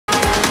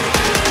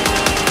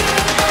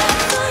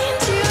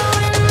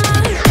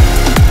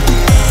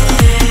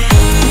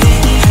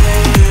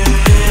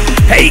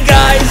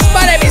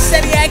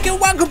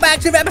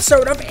retrospective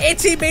episode of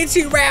Itty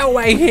Bitty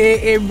Railway here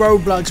in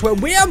Roblox, where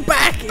we are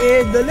back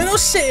in the little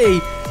city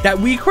that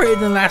we created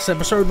in the last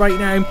episode. Right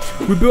now,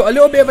 we built a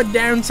little bit of a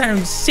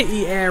downtown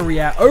city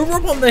area. Over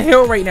up on the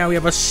hill right now, we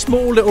have a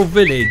small little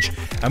village,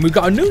 and we've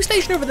got a new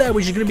station over there,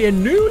 which is going to be a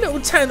new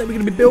little town that we're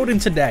going to be building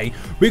today,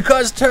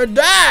 because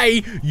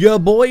today, your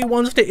boy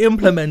wants to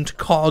implement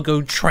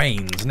cargo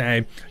trains.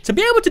 Now, to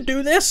be able to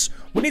do this,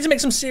 we need to make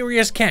some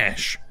serious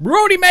cash. We're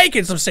already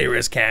making some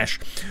serious cash,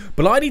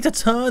 but I need to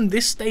turn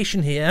this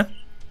station here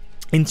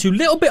into a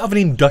little bit of an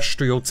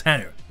industrial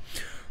town.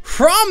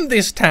 From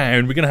this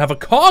town, we're going to have a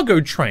cargo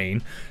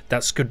train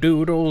that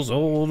skadoodles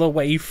all the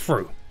way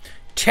through,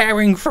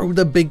 tearing through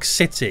the big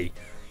city.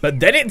 But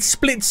then it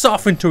splits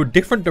off into a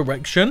different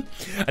direction,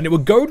 and it will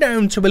go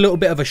down to a little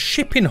bit of a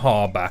shipping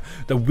harbour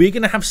that we're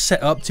going to have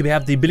set up to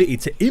have the ability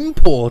to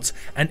import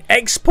and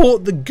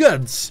export the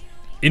goods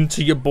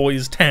into your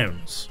boys'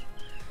 towns.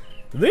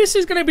 This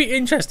is going to be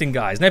interesting,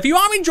 guys. Now, if you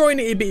are enjoying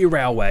the Itty Bitty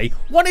Railway,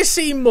 want to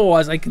see more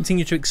as I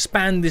continue to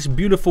expand this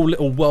beautiful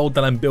little world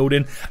that I'm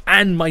building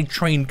and my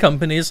train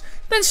companies,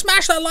 then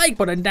smash that like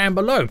button down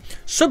below.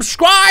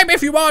 Subscribe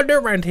if you are new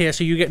around here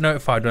so you get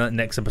notified when that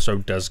next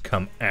episode does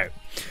come out.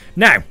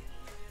 Now,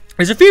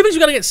 there's a few things we've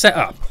got to get set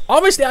up.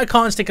 Obviously, I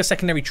can't stick a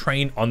secondary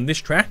train on this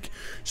track,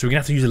 so we're going to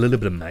have to use a little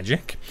bit of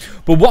magic.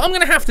 But what I'm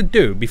going to have to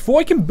do,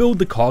 before I can build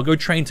the cargo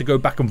train to go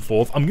back and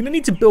forth, I'm going to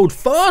need to build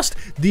first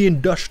the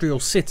industrial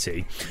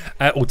city,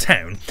 or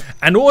town,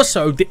 and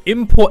also the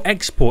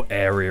import-export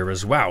area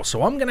as well.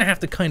 So I'm going to have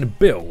to kind of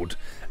build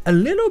a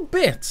little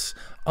bit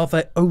of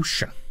an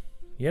ocean.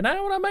 You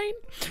know what I mean?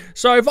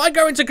 So if I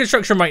go into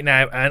construction right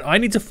now, and I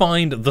need to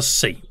find the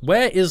sea.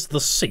 Where is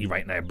the sea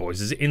right now,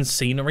 boys? Is it in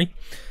scenery?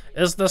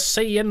 Is the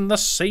sea in the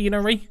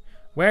scenery?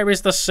 Where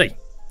is the sea?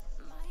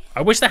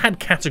 I wish they had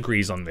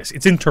categories on this.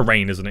 It's in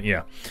terrain, isn't it?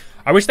 Yeah.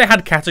 I wish they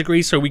had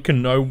categories so we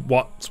can know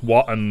what's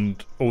what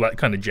and all that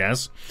kind of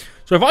jazz.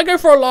 So if I go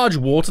for a large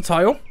water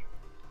tile,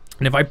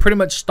 and if I pretty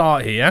much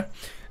start here,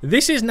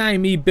 this is now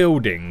me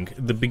building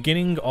the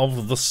beginning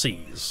of the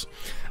seas.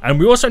 And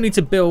we also need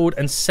to build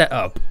and set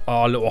up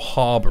our little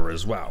harbour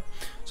as well.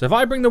 So if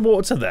I bring the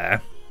water to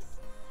there,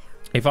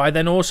 if I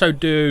then also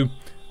do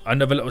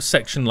another little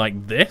section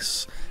like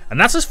this, and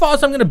that's as far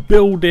as I'm going to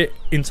build it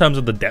in terms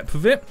of the depth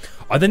of it.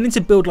 I then need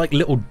to build like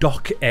little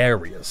dock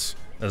areas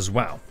as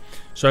well.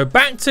 So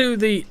back to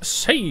the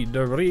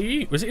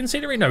scenery. Was it in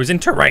scenery? No, it was in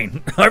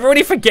terrain. I'm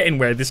already forgetting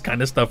where this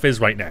kind of stuff is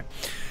right now.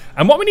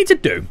 And what we need to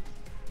do,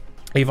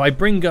 if I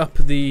bring up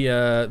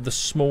the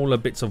smaller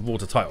bits of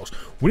water tiles,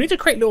 we need to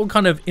create little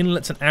kind of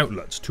inlets and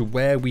outlets to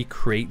where we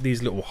create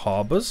these little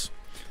harbours.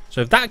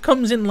 So if that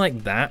comes in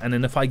like that, and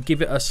then if I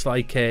give it us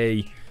like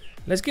a...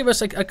 Let's give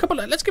us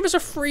a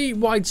free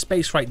wide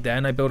space right there,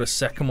 and I build a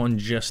second one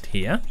just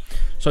here.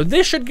 So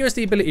this should give us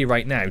the ability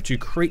right now to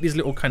create these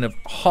little kind of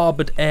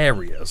harboured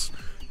areas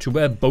to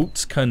where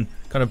boats can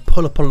kind of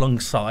pull up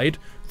alongside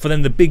for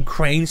then the big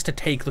cranes to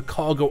take the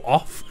cargo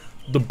off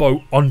the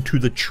boat onto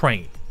the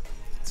train.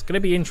 It's going to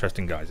be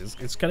interesting, guys.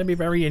 It's going to be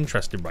very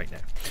interesting right now.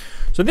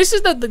 So this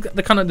is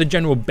the kind of the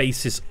general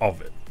basis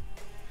of it.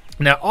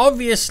 Now,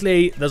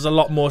 obviously, there's a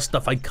lot more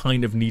stuff I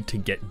kind of need to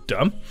get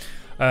done.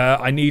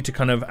 I need to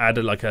kind of add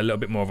a little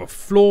bit more of a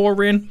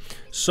floor in.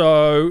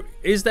 So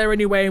is there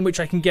any way in which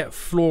I can get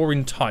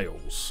flooring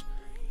tiles?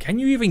 Can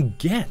you even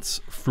get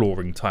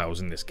flooring tiles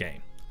in this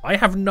game? I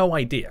have no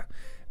idea.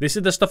 This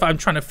is the stuff I'm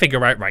trying to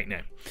figure out right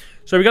now.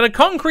 So we've got a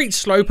concrete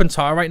slope and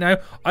tile right now.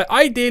 I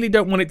ideally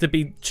don't want it to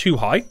be too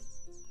high,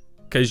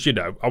 because, you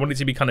know, I want it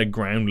to be kind of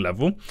ground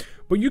level.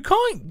 But you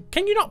can't,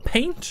 can you not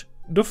paint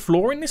the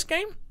floor in this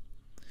game?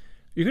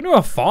 You can do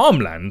a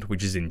farmland,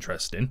 which is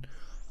interesting.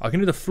 I can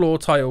do the floor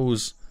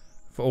tiles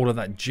for all of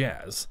that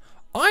jazz.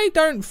 I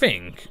don't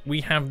think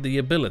we have the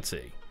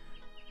ability.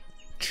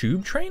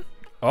 Tube train?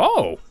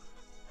 Oh.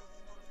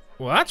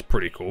 Well, that's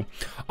pretty cool.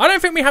 I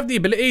don't think we have the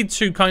ability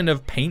to kind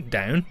of paint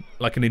down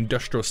like an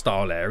industrial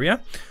style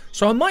area.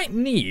 So I might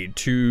need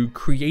to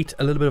create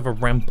a little bit of a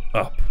ramp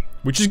up,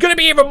 which is going to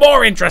be even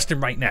more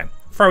interesting right now.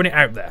 Throwing it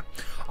out there.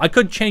 I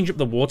could change up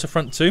the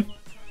waterfront too,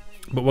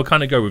 but we'll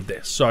kind of go with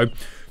this. So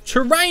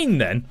terrain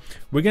then,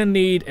 we're going to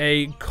need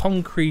a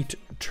concrete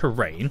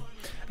terrain,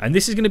 and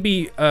this is going to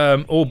be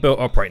all built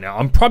up right now.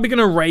 I'm probably going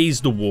to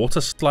raise the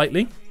water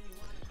slightly.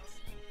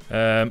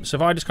 So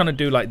if I just kind of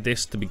do like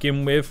this to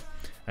begin with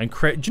and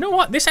create, do you know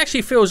what? This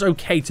actually feels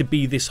okay to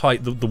be this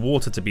height, the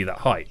water to be that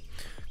height,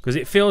 because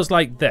it feels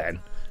like then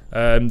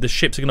the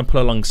ships are going to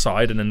pull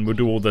alongside, and then we'll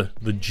do all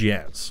the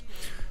jazz.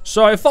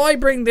 So if I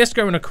bring this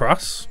going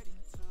across,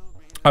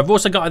 I've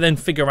also got to then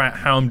figure out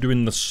how I'm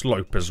doing the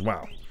slope as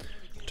well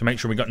to make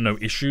sure we got no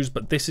issues.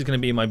 But this is going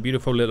to be my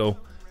beautiful little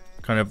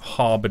kind of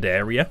harboured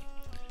area.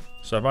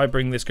 So if I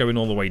bring this going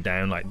all the way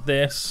down like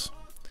this,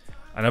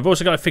 and I've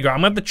also got to figure out,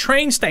 I'm going to have the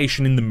train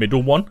station in the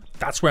middle one.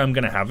 That's where I'm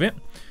going to have it.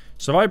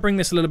 So if I bring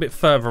this a little bit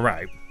further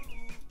out,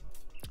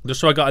 just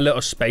so I got a little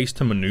space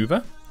to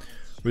maneuver,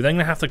 we're then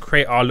going to have to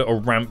create our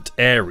little ramped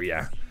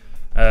area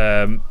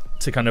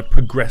to kind of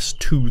progress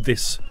to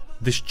this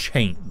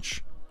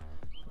change.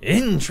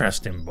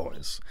 Interesting,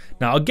 boys.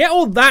 Now, I'll get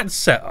all that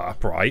set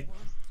up, right,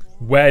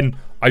 when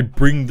I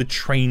bring the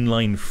train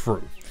line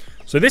through.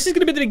 So this is going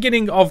to be the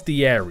beginning of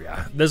the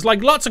area. There's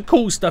like lots of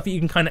cool stuff that you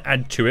can kind of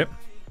add to it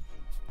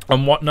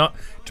and whatnot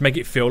to make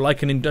it feel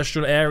like an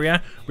industrial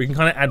area. We can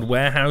kind of add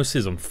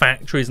warehouses and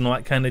factories and all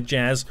that kind of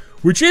jazz,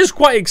 which is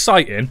quite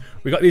exciting.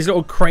 We got these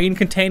little crane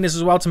containers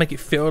as well to make it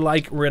feel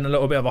like we're in a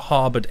little bit of a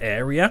harbored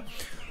area.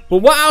 But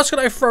what else could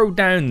I throw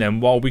down then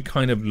while we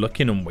kind of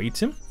looking and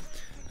waiting?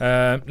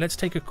 Let's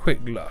take a quick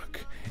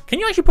look. Can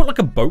you actually put like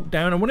a boat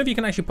down? I wonder if you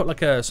can actually put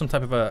like some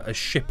type of a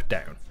ship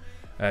down.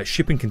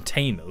 Shipping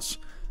containers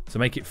to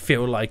make it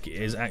feel like it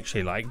is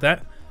actually like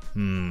that.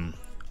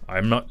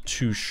 I'm not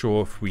too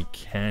sure if we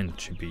can,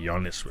 to be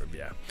honest with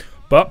you.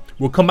 But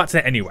we'll come back to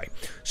that anyway.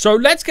 So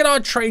let's get our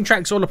train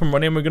tracks all up and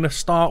running. We're going to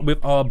start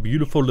with our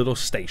beautiful little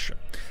station.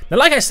 Now,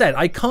 like I said,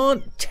 I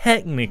can't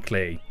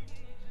technically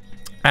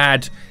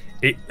add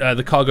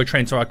the cargo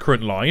train to our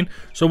current line.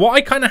 So what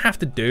I kind of have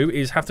to do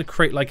is have to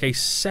create like a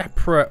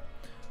separate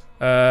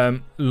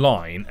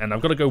line. And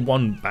I've got to go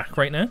one back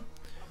right now.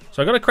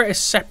 So I've got to create a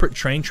separate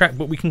train track,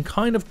 but we can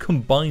kind of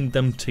combine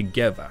them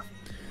together.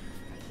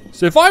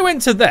 So if I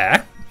went to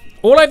there,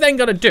 all I've then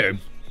got to do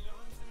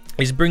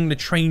is bring the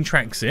train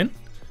tracks in.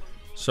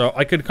 So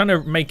I could kind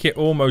of make it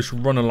almost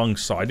run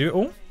alongside it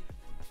all.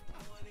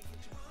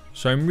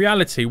 So in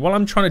reality, what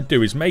I'm trying to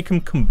do is make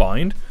them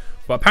combined.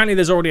 But apparently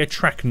there's already a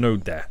track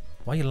node there.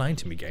 Why are you lying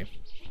to me, game?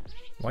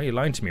 Why are you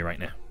lying to me right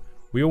now?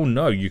 We all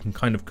know you can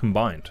kind of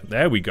combine.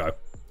 There we go.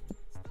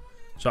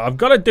 So I've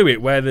got to do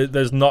it where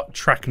there's not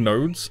track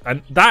nodes.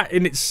 And that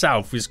in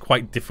itself is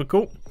quite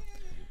difficult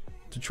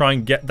to try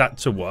and get that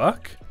to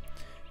work.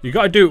 You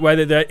got to do it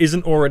where there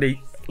isn't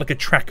already like a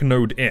track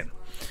node in.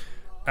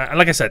 And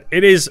like I said,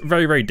 it is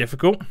very, very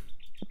difficult.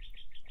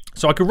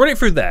 So I could run it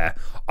through there.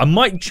 I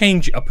might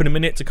change it up in a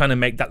minute to kind of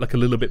make that look a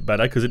little bit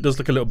better because it does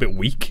look a little bit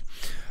weak.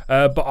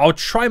 But I'll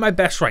try my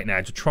best right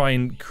now to try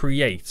and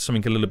create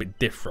something a little bit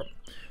different.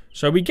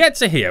 So we get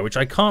to here, which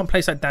I can't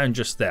place that down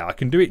just there. I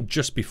can do it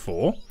just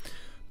before.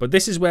 But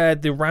this is where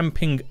the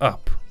ramping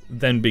up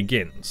then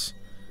begins.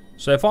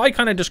 So if I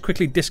kind of just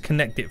quickly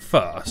disconnect it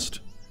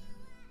first,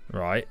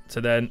 right, to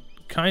then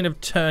kind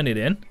of turn it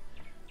in.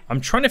 I'm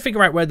trying to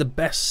figure out where the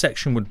best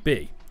section would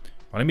be.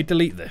 Well, let me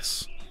delete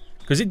this.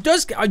 Because it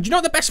does, do you know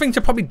what the best thing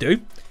to probably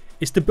do?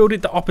 Is to build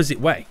it the opposite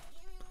way.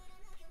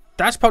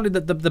 That's probably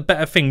the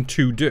better thing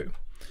to do.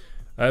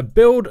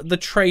 Build the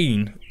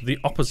train the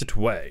opposite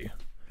way.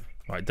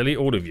 Right, delete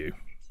all of you.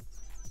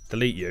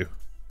 Delete you.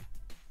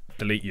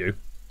 Delete you.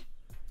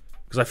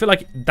 Because I feel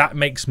like that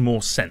makes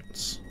more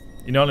sense.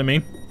 You know what I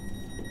mean?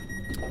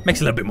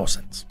 Makes a little bit more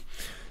sense.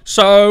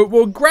 So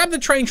we'll grab the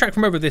train track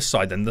from over this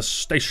side then. The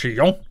station.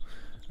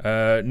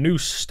 New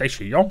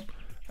station.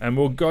 And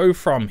we'll go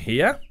from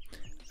here.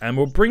 And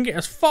we'll bring it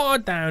as far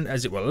down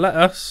as it will let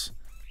us.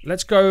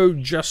 Let's go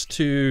just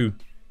to...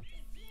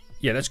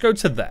 Yeah, let's go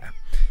to there.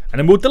 And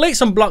then we'll delete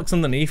some blocks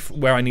underneath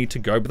where I need to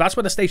go. But that's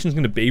where the station's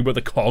going to be, where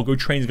the cargo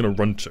train's going to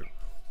run to.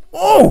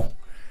 Oh!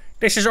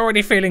 This is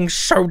already feeling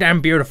so damn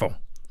beautiful.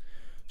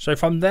 So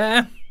from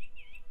there,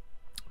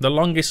 the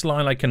longest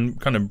line I can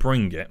kind of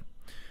bring it,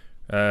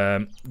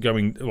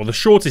 the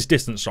shortest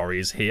distance, sorry,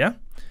 is here.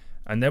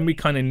 And then we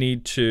kind of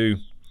need to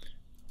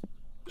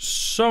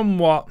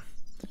somewhat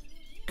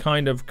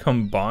kind of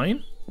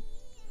combine.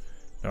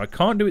 Now I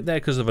can't do it there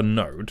because of a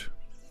node.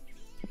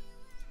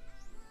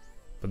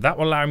 But that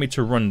will allow me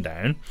to run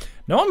down.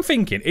 Now I'm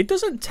thinking, it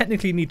doesn't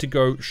technically need to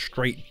go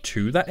straight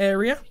to that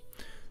area.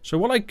 So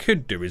what I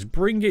could do is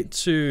bring it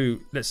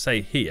to, let's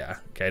say here.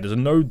 Okay, there's a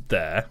node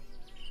there.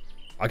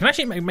 I can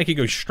actually make it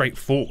go straight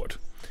forward.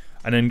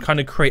 And then kind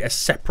of create a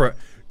separate,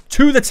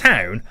 to the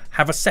town,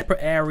 have a separate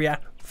area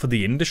for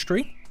the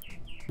industry.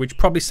 Which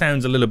probably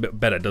sounds a little bit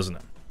better, doesn't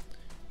it?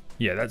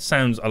 Yeah, that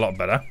sounds a lot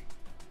better.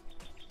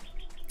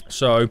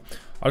 So,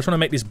 I just want to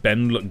make this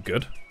bend look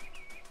good.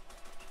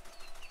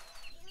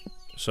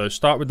 So,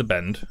 start with the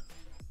bend.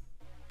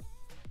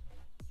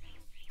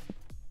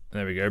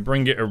 There we go,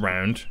 bring it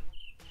around.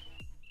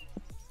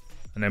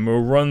 And then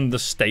we'll run the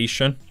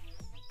station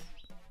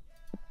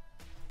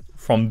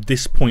from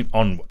this point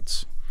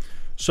onwards.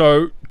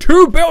 So,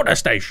 to build a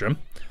station,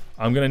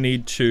 I'm going to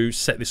need to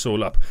set this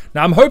all up.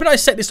 Now, I'm hoping I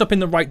set this up in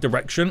the right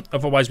direction.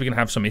 Otherwise, we're going to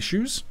have some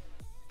issues.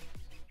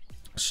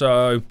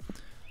 So,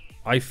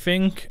 I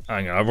think...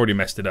 Hang on, I've already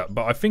messed it up.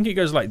 But I think it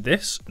goes like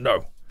this.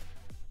 No.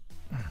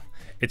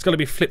 It's got to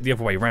be flipped the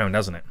other way around,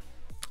 hasn't it?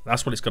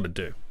 That's what it's got to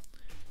do.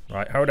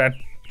 Right, hold on.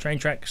 Train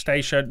track,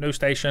 station, no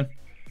station.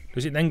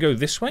 Does it then go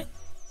this way?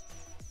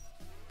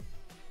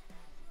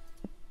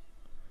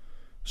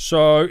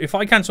 So, if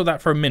I cancel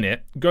that for a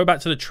minute, go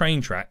back to the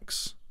train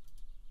tracks.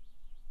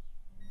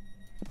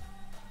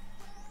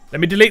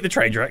 Let me delete the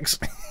train tracks.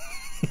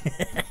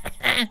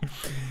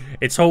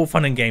 It's all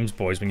fun and games,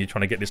 boys, when you're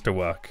trying to get this to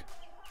work.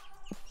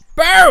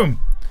 Boom!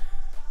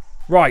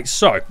 Right,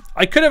 so,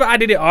 I could have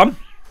added it on,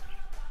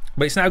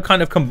 but it's now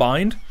kind of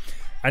combined.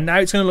 And now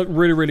it's going to look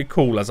really, really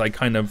cool as I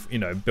kind of, you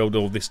know, build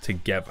all this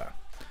together.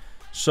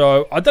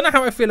 So, I don't know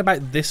how I feel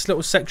about this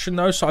little section,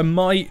 though, so I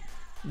might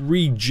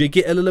rejig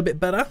it a little bit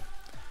better.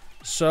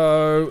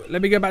 So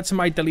let me go back to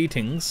my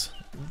deletings,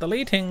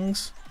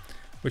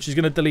 which is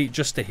going to delete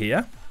just to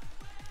here.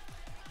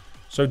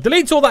 So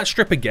delete all that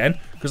strip again,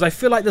 because I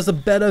feel like there's a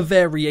better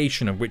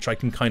variation of which I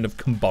can kind of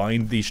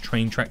combine these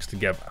train tracks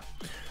together.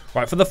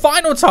 Right, for the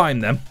final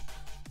time then.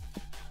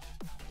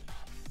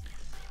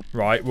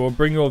 Right, we'll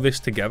bring all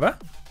this together.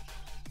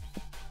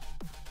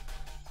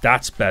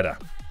 That's better.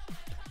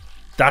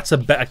 That's a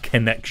better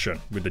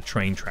connection with the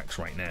train tracks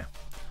right now.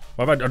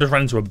 What have I just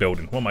ran into a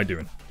building. What am I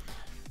doing?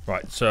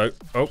 Right, so...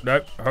 Oh,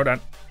 no. Hold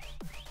on.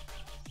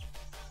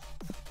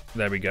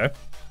 There we go.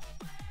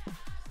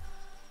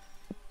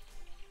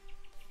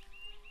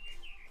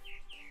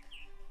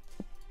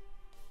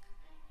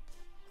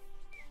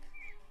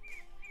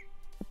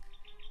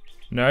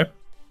 No.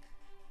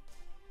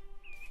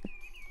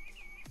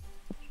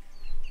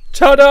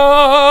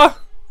 Ta-da!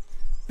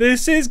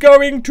 This is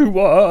going to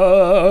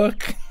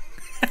work.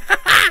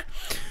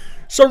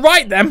 So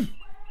right then,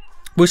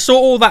 we'll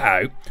sort all that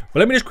out. Well,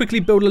 let me just quickly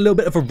build a little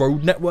bit of a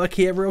road network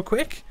here real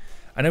quick.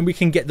 And then we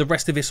can get the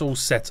rest of this all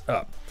set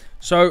up.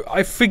 So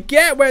I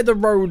forget where the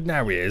road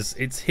now is.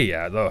 It's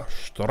here, the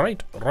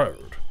straight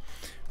road.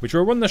 Which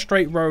will run the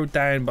straight road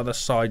down by the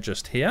side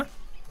just here.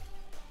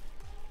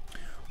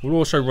 We'll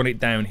also run it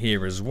down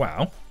here as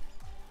well.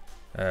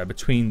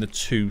 Between the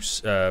two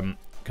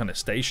kind of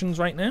stations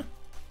right now.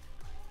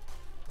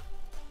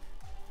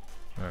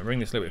 Alright, bring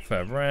this a little bit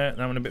further out.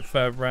 That one a bit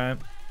further out.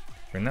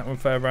 Bring that one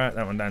further out.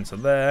 That one down to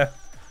there.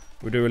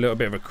 We'll do a little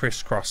bit of a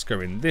crisscross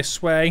going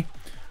this way.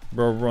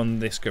 We'll run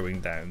this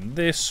going down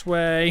this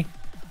way.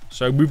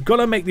 So we've got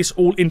to make this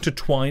all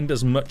intertwined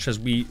as much as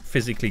we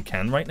physically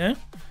can right now.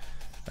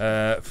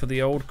 For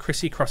the old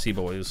Chrissy Crossy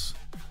boys.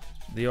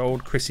 The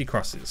old Chrissy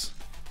Crosses.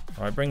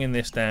 Alright, bringing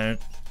this down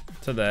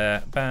to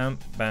there. Bam,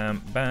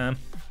 bam, bam.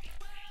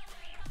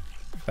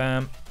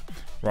 Bam.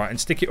 Right, and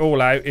stick it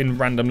all out in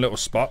random little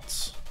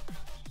spots.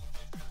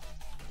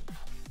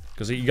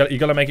 Because you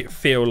got to make it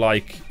feel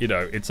like, you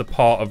know, it's a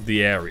part of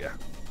the area.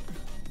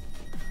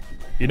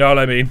 You know what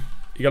I mean?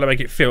 You got to make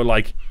it feel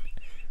like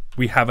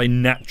we have a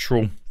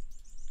natural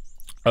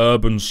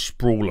urban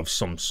sprawl of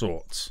some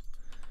sorts.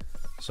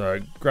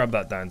 So grab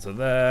that down to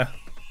there.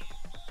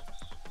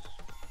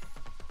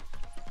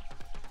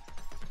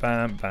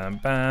 Bam, bam,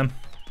 bam.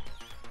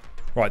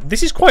 Right,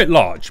 this is quite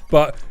large,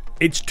 but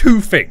it's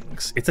two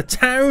things. It's a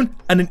town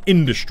and an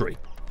industry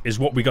is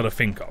what we got to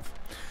think of.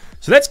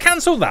 So let's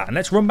cancel that and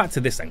let's run back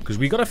to this then, because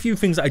we got a few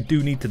things that I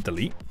do need to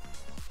delete,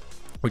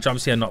 which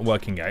obviously are not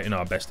working out in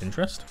our best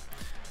interest.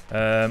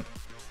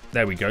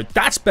 There we go.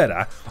 That's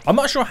better. I'm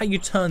not sure how you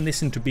turn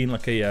this into being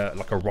like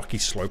a rocky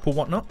slope or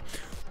whatnot,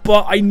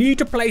 but I need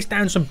to place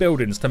down some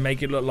buildings to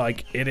make it look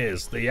like it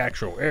is the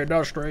actual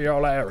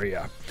industrial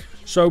area.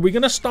 So we're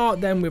going to start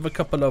then with a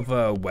couple of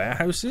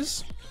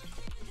warehouses.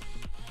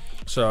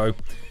 So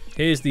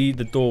here's the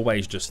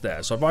doorways just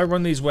there. So if I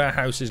run these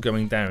warehouses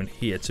going down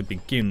here to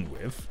begin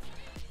with,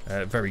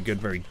 very good,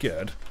 very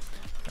good.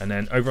 And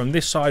then over on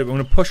this side, we're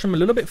going to push them a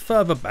little bit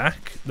further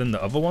back than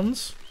the other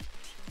ones.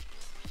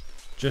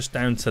 Just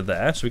down to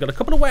there. So we've got a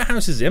couple of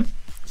warehouses in.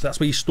 So that's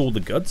where you store the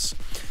goods.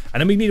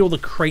 And then we need all the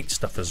crate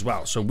stuff as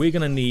well. So we're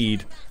going to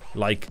need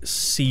like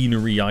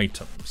scenery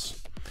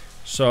items.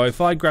 So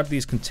if I grab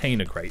these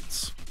container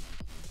crates,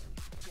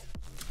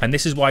 and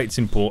this is why it's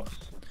important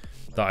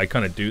that I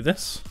kind of do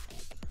this.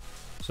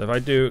 So if I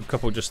do a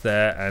couple just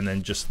there and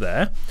then just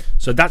there.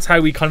 So that's how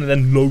we kind of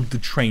then load the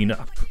train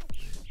up.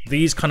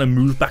 These kind of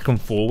move back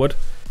and forward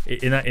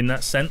in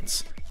that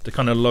sense to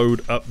kind of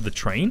load up the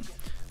train.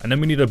 And then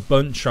we need a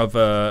bunch of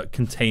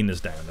containers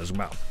down as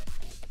well.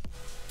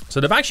 So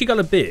they've actually got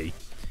to be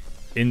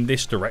in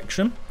this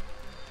direction,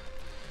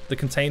 the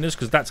containers,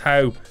 because that's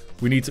how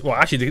we need to... Well,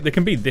 actually, they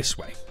can be this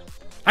way.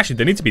 Actually,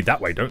 they need to be that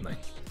way, don't they?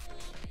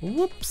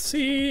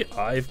 Whoopsie.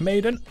 I've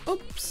made an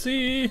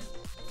oopsie.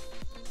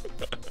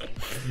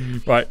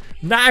 Right,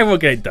 now we'll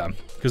get it done.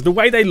 Because the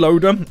way they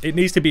load them, it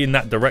needs to be in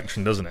that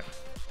direction, doesn't it?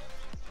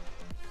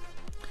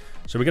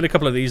 So we get a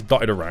couple of these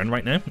dotted around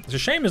right now. It's a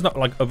shame there's not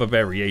like other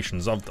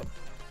variations of them.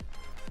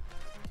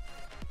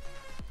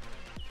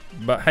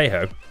 But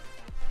hey-ho.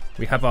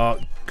 We have our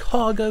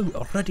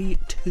cargo ready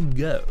to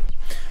go.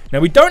 Now,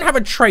 we don't have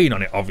a train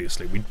on it,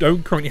 obviously. We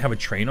don't currently have a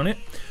train on it.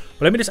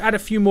 But let me just add a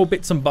few more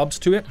bits and bobs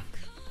to it.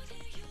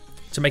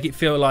 To make it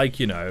feel like,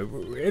 you know,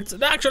 it's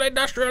an actual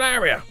industrial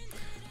area.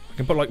 I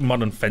can put like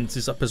modern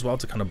fences up as well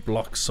to kind of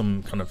block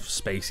some kind of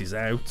spaces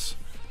out.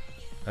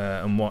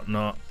 And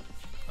whatnot.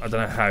 I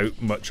don't know how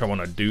much I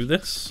want to do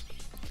this.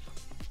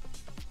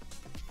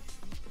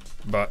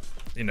 But,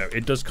 you know,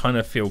 it does kind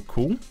of feel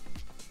cool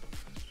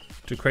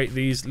to create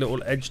these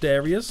little edged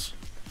areas.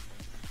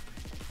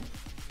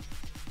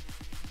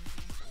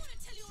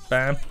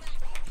 Bam.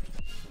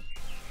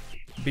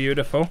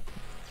 Beautiful.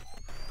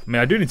 I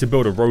mean, I do need to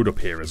build a road up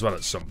here as well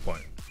at some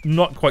point.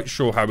 Not quite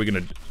sure how we're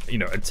going to, you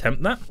know,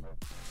 attempt that.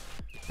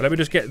 But let me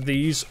just get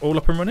these all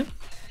up and running.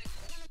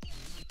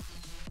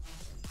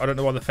 I don't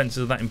know why the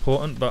fences are that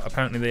important, but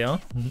apparently they are.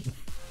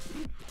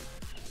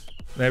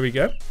 There we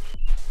go.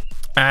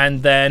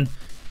 And then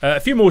a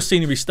few more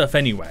scenery stuff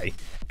anyway.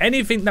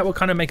 Anything that will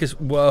kind of make us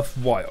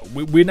worthwhile.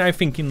 We're now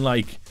thinking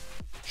like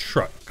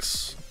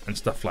trucks and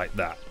stuff like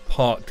that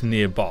parked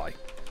nearby.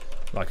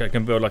 Like I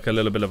can build like a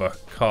little bit of a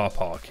car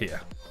park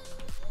here.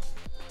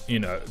 You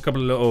know, a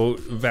couple of little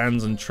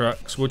vans and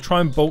trucks. We'll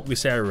try and bulk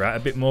this area out a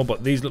bit more,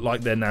 but these look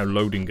like they're now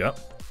loading up.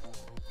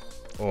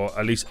 Or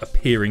at least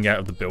appearing out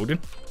of the building.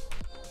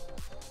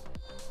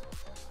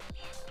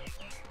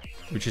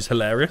 Which is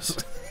hilarious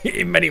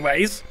in many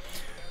ways.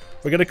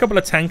 We got a couple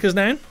of tankers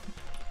down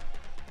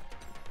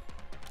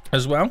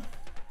as well.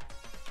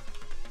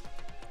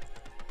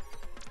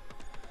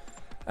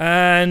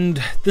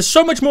 And there's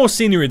so much more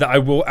scenery that I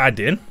will add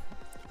in.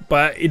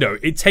 But, you know,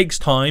 it takes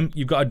time.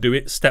 You've got to do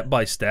it step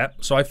by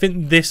step. So I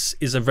think this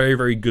is a very,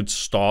 very good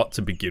start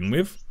to begin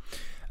with.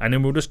 And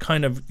then we'll just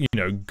kind of, you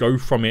know, go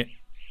from it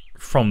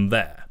from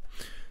there.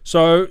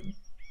 So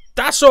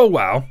that's all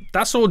well.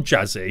 That's all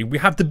jazzy. We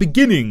have the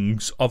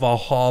beginnings of our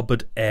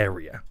harboured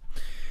area.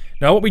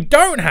 Now, what we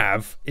don't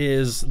have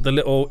is the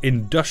little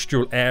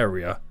industrial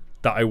area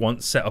that I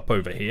want set up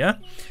over here.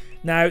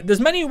 Now, there's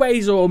many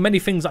ways or many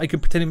things that I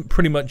could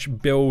pretty much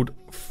build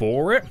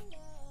for it.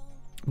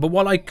 But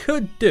what I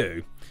could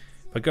do,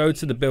 if I go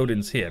to the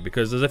buildings here,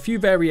 because there's a few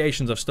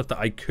variations of stuff that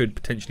I could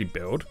potentially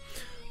build.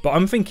 But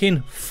I'm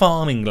thinking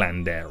farming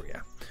land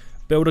area.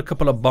 Build a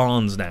couple of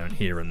barns down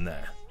here and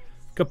there.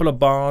 A couple of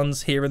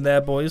barns here and there,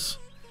 boys.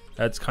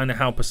 That's kind of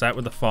help us out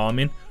with the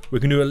farming.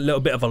 We can do a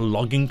little bit of a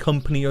logging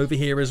company over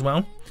here as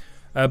well.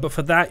 But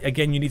for that,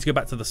 again, you need to go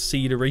back to the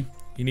seedery.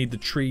 You need the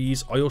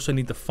trees. I also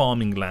need the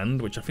farming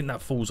land, which I think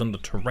that falls under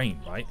terrain,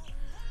 right?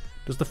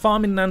 Does the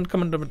farming land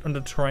come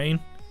under terrain?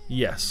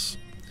 Yes.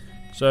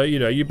 So, you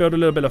know, you build a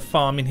little bit of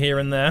farming here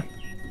and there.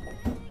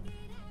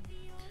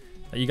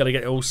 You got to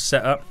get it all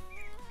set up.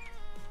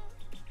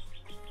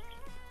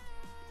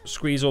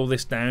 Squeeze all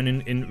this down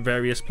in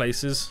various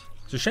places.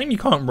 It's a shame you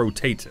can't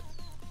rotate it,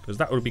 because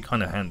that would be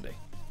kind of handy.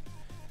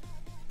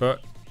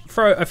 But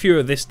throw a few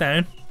of this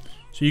down,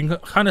 so you can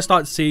kind of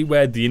start to see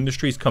where the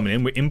industry is coming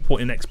in. We're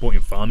importing and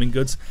exporting farming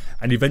goods,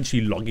 and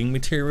eventually logging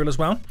material as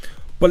well.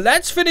 But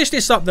let's finish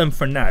this up then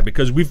for now,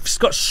 because we've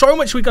got so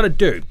much we've got to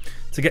do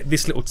to get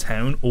this little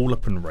town all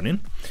up and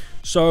running.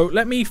 So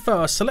let me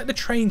first select the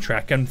train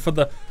track, and for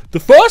the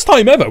first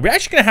time ever, we're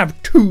actually going to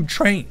have 2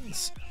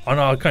 trains on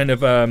our kind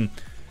of you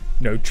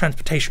know,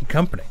 transportation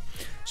company.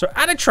 So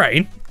add a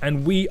train,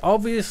 and we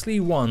obviously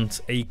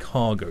want a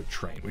cargo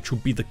train, which will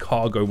be the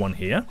cargo one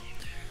here.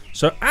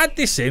 So add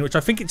this in, which I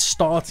think it's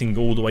starting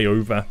all the way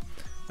over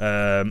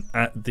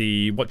at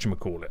the,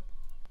 whatchamacallit,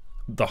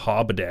 the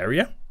harboured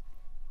area.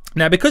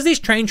 Now, because these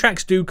train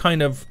tracks do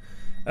kind of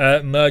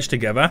merge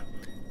together,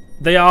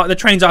 the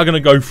trains are going to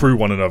go through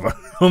one another,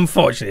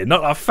 unfortunately.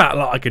 Not a fat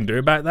lot I can do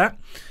about that.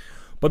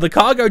 But the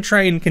cargo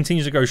train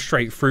continues to go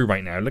straight through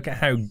right now. Look at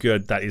how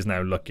good that is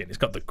now looking. It's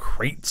got the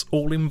crates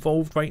all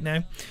involved right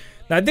now.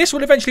 Now, this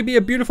will eventually be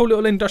a beautiful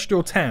little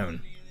industrial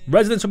town.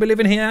 Residents will be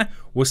living here.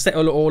 We'll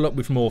settle it all up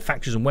with more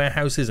factories and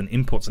warehouses and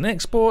imports and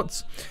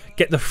exports.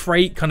 Get the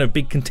freight, kind of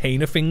big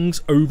container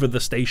things, over the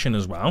station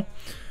as well.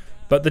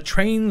 But the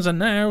trains are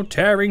now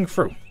tearing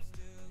through.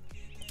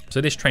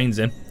 So this train's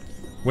in.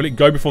 Will it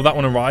go before that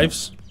one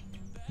arrives?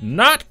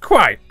 Not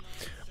quite.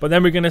 But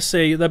then we're going to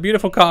see the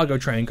beautiful cargo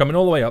train coming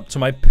all the way up to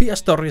my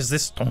pièce de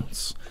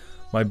résistance.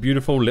 My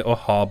beautiful little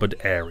harboured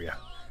area.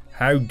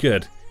 How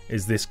good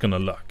is this going to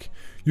look?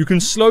 You can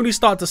slowly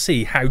start to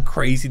see how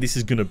crazy this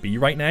is going to be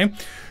right now.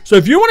 So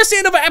if you want to see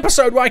another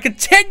episode where I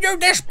continue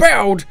this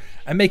build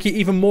and make it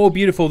even more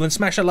beautiful, then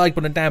smash that like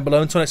button down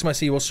below. Until next time, I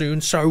see you all soon.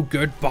 So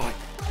goodbye.